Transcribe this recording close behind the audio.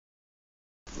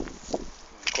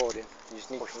recording. You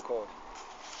just need to push record.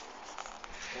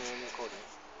 Recording.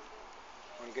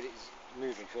 I want to get it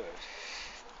moving first.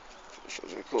 So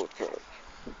record, Carp.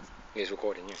 He's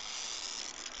recording, yeah.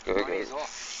 Go, Right, go. he's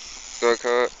off. Go,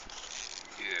 Carp.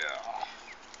 Yeah.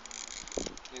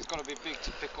 It's got to be big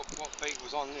to pick up what bait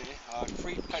was on there. I had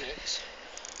 3 pellets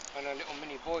and a little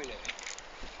mini boiler.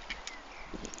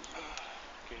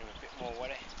 Get him a bit more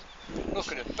wetty.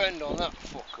 Look at the bend on that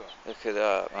fucker. Look at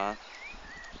that, man.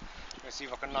 Let's see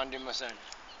if I can land him myself.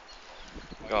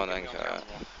 Go on then, Carp.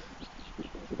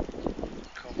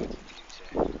 Come on, you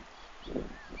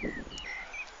beauty.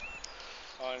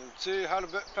 And 2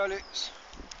 halibut pellets,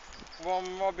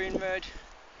 1 robin red,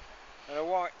 and a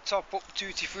white top up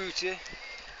tutti frutti.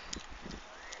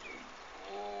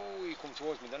 Oh, he come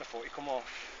towards me then I thought he'd come off.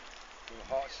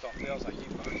 My heart stopped there, I was like, you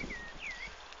man.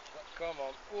 Come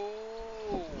on.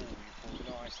 Oh, you pulled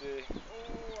nice there.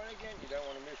 Oh, and again, you don't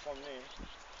want to move from there.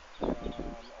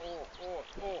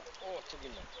 Tug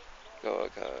him then. Go,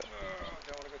 Carp.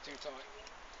 Don't want to go too tight.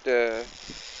 There.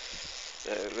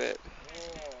 There, rip.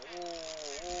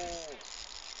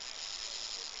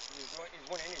 He's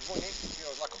winning.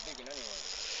 Feels like a big one anyway.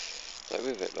 Play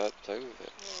with it, lad. Play with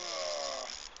it.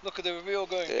 Look at the reel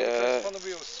going. Yeah. On the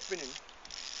reel spinning.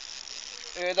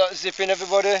 Yeah, that's zipping,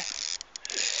 everybody.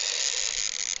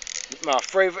 My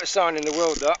favourite sound in the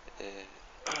world, that. Yeah.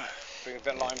 Bring a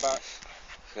bit of line back.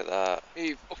 Look at that.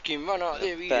 He fucking ran out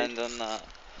there, he bend did. on that.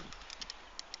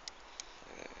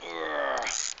 A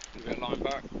bit of line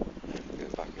back. Go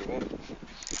back with one. A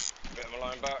bit of my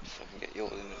line back. So I can get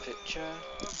yours in the picture.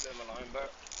 A bit of my line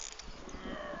back.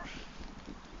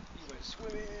 You went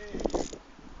swimming.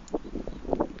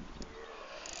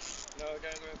 No, don't go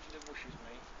for the bushes,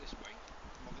 mate. This way.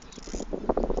 Come over this way.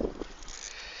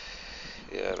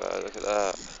 Yeah, man, look at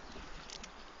that.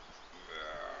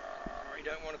 You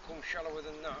don't want to come shallower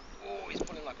than that. Oh, he's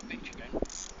pulling like a bitch again.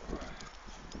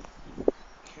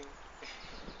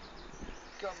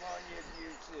 Come on, you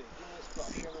beauty. Give me a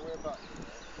splash. Show me where back you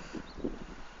go.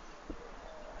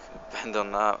 Bend on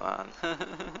that, man.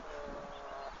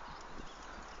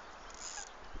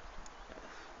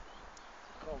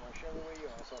 Come on, show me where you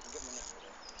are so I can get my net with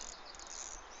it.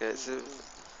 Okay, so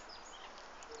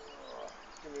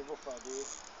Give me a rough idea.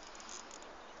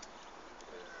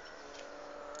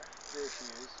 There she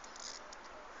is.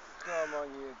 Come on,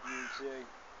 you beauty.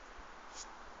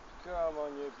 Come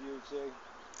on, you beauty.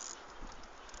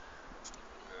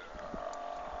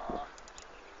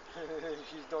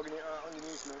 She's dogging it out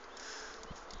underneath me.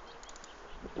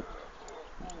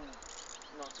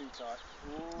 Not too tight.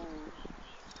 Ooh.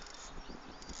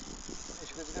 There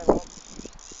she goes again, look.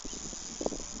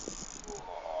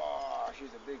 Oh,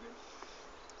 she's a big one.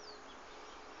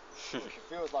 Well, she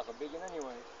feels like a big one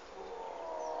anyway.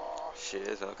 Oh. she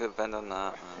is. Look at the bend on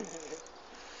that, man. Come here.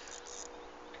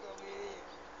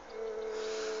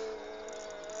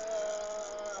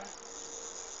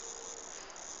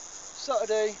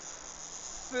 Saturday,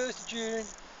 1st of June.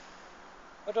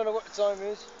 I don't know what the time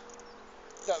is.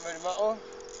 Don't really matter.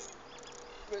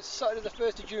 But it's Saturday the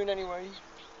 1st of June anyway.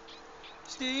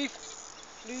 Steve,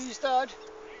 please, Dad.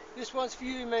 This one's for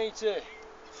you, matey.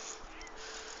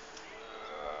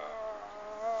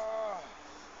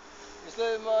 It's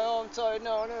letting my arm tired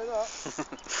now, I know that.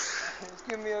 It's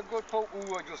giving me a good pull.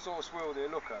 Oh, I just saw a swirl there,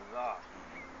 look at that.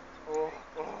 Oh.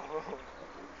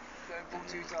 Don't pull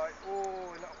too tight.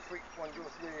 Oh, and that freak one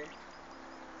just there.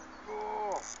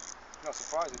 Oh, not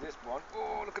surprised at this one.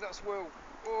 Oh, look at that swirl.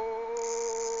 Oh,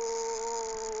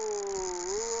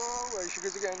 there she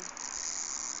goes again.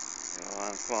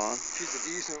 Come on. She's a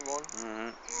decent one.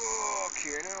 Oh,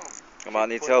 okay now. I might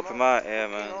need to help him out here,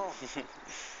 man.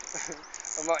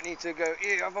 I might need to go,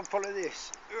 here, have a pull of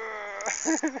this.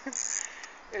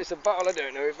 It's a battle I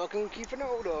don't know if I can keep an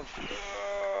hold of.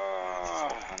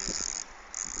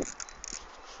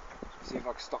 See if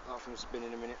I can stop that from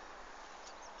spinning a minute.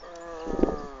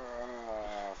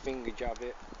 Finger jab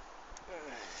it.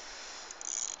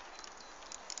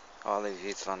 I'll leave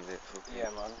you to land it.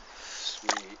 Yeah, man.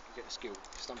 Sweet. Get the skill.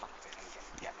 Stand back a bit and get.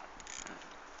 Yeah, man.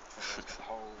 Get the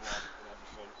whole rod and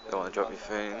everything. Don't want to drop your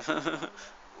phone.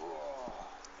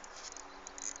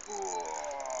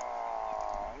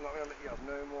 I'm not going to let you have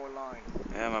no more line.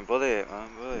 Yeah, man, bully it, man,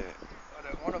 bully it. I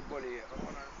don't want to bully it. I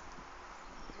want to.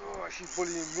 Oh, she's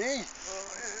bullying me.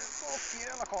 Fuck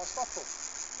yeah, I can't stop her.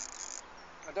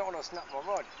 I don't want to snap my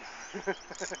rod.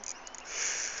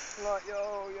 Like, yo.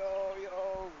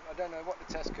 I don't know what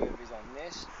the test curve is on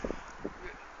this.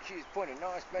 She's putting a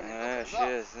nice bend. Yeah, she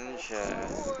is, isn't she?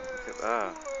 Look at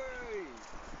that.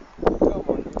 Come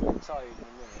on, you'll get tired in a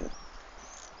minute.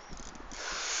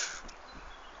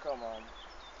 Come on.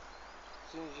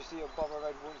 soon as you see a bob of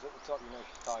red ones at the top, you know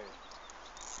she's tired.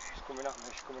 She's coming at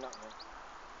me, she's coming at me.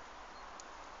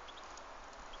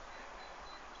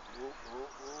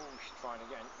 Oh, she's trying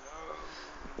again. No.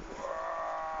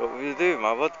 What will you do?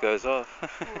 My rod goes off.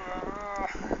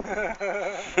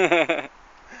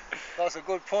 That's a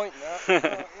good point, that. Oh,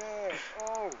 yeah.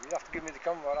 Oh, you'll have to give me the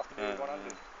camera, I'll have to do it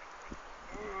one-handed.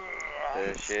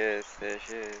 There she is, there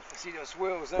she is. You see those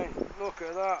swirls then? Look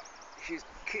at that. She's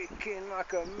kicking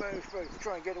like a mofo to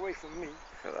try and get away from me.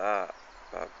 Look at that,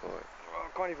 bad boy. Oh, I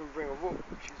can't even bring her up.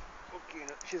 She's fucking,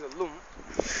 she's a lump.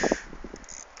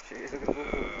 She is a good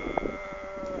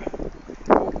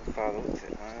bad ulti,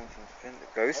 man. I think the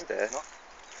ghost there.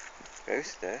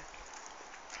 Ghost there.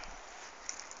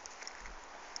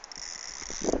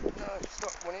 No,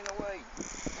 stop running away.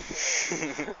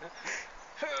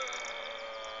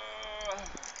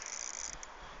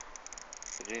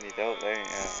 You really don't, don't you?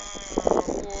 Oh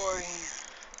boy.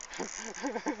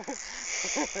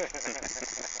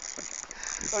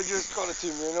 I just got it to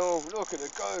me and oh, look at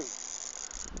it go.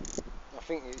 I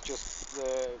think it's just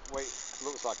the way it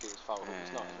looks like it's foul, but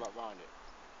it's not, it's right behind it.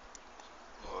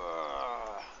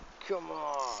 Come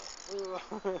on.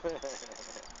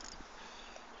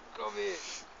 Come here.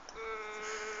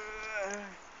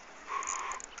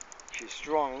 She's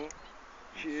strong.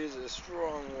 She is a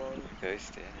strong one.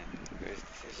 Ghosty, innit?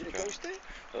 Ghosty. Is it a ghosty?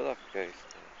 Look like a ghost.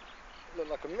 Look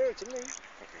like a mirror to me.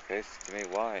 Like a ghost to me,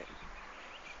 white.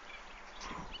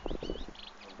 I'm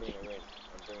bringing her in.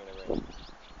 I'm bringing her in.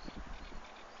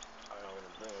 I'm going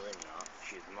to bring her in now.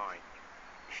 She's mine.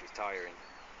 She's tiring.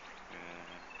 A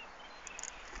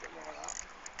bit more of that.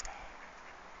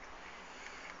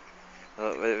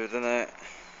 Look, we've done it.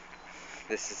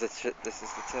 This is the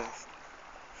test.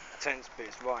 Tense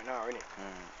bits right now, isn't it?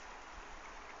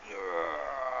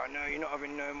 No, you're not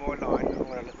having no more line. I'm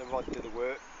going to let the rod do the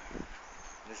work.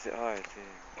 Is it high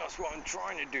too? That's what I'm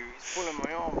trying to do. It's pulling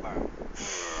my arm back.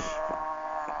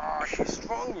 She's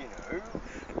strong, you know.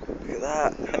 Look at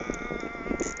that.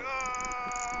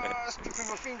 Stripping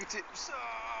my fingertips.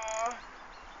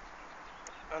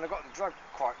 And I got the drag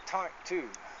quite tight too.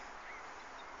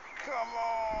 Come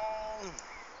on.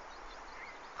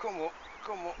 Come up,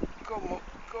 come up, come up,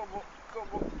 come up, come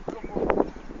up, come up.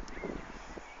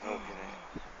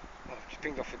 I've just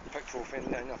pinged off the pectoral fin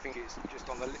then. I think it's just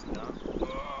on the lip now.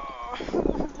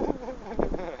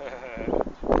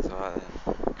 It's alright then.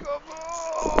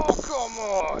 Come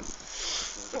on!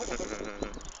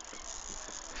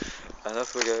 And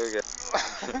off we go again.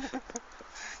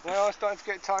 Well, I'm starting to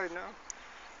get tired now.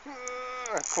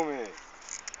 Come here.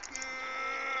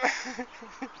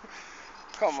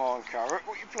 Come on, Carrot,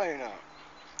 what are you playing at?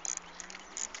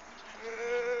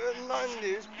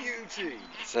 Nandy's beauty.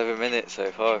 7 minutes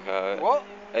so far, Carrot. What?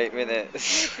 8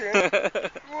 minutes.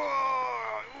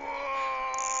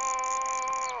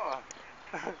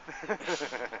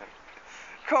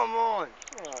 Come on.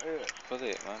 Right, here. Put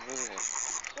it, man, put it.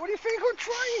 What do you think I'm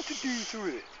trying to do to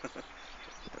it?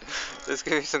 Let's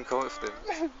give you some confidence.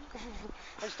 I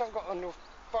just haven't got enough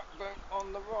backbone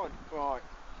on the rod. Right,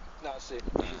 that's it.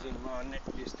 She's in my neck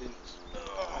distance.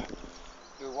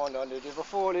 Do one-handed. If I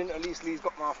fall in, at least Lee's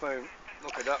got my phone.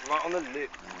 Look at that, right on the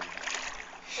lip.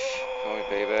 Come on,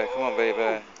 baby. Come on,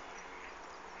 baby.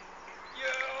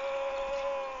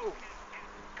 Yo!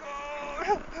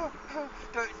 God!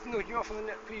 Don't nudge me off on the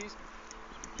net, please.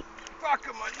 Back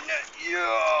of my net,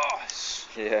 yes!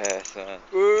 Yes, man.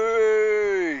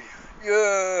 Hey!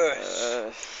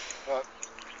 Yes! Right,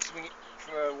 swing it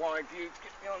for a wide view to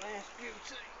get me on this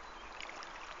beauty.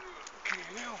 Okay,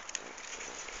 now.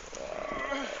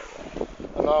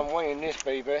 And I'm weighing this,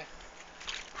 baby.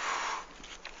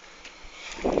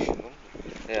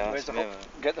 Yeah, Where's that's the me, hook? man.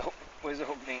 Get the hook. Where's the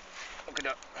hook, Nick? Look at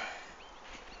that.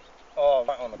 Oh,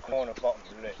 right on the corner, bottom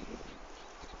lip.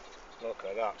 Look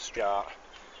at that start.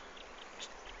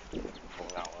 Pull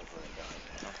that one for it down.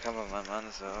 I'm cameraman,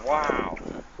 man, so. Wow.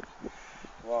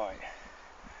 Right.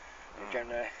 Get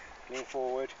there. Lean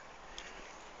forward.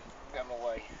 Get them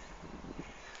away.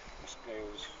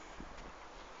 Scales.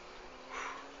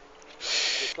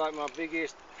 Just like my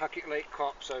biggest Hackett Lake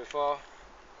Carp so far.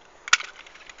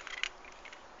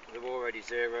 They've already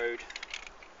zeroed.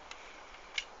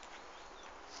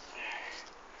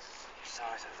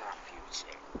 Size of that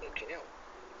beauty. Look at it.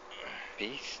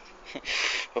 Beast.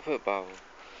 I'll put a barrel.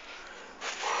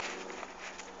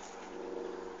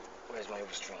 Where's my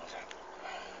other strings at?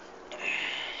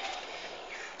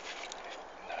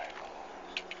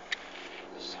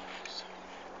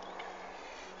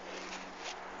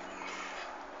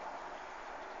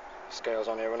 Scales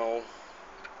on here and all.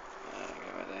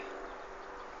 Get ready.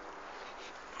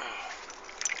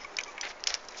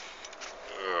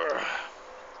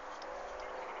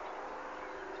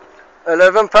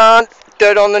 £11,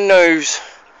 dead on the nose.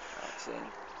 Excellent.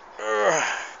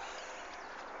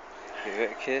 Give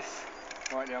it a kiss.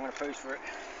 Right now, I'm going to pose for it.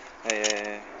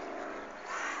 Yeah.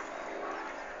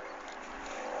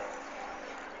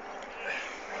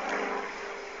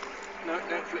 No,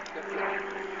 don't flip, don't flip.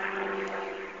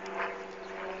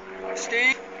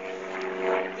 Steve,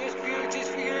 this beauty's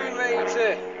for you,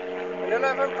 matey. An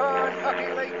 £11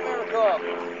 Hackett Lake Carp.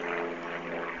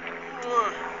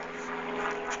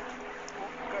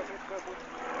 Careful, careful.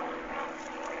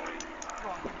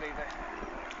 Come on, leave it.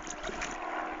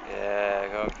 Yeah,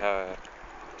 go on, Carp.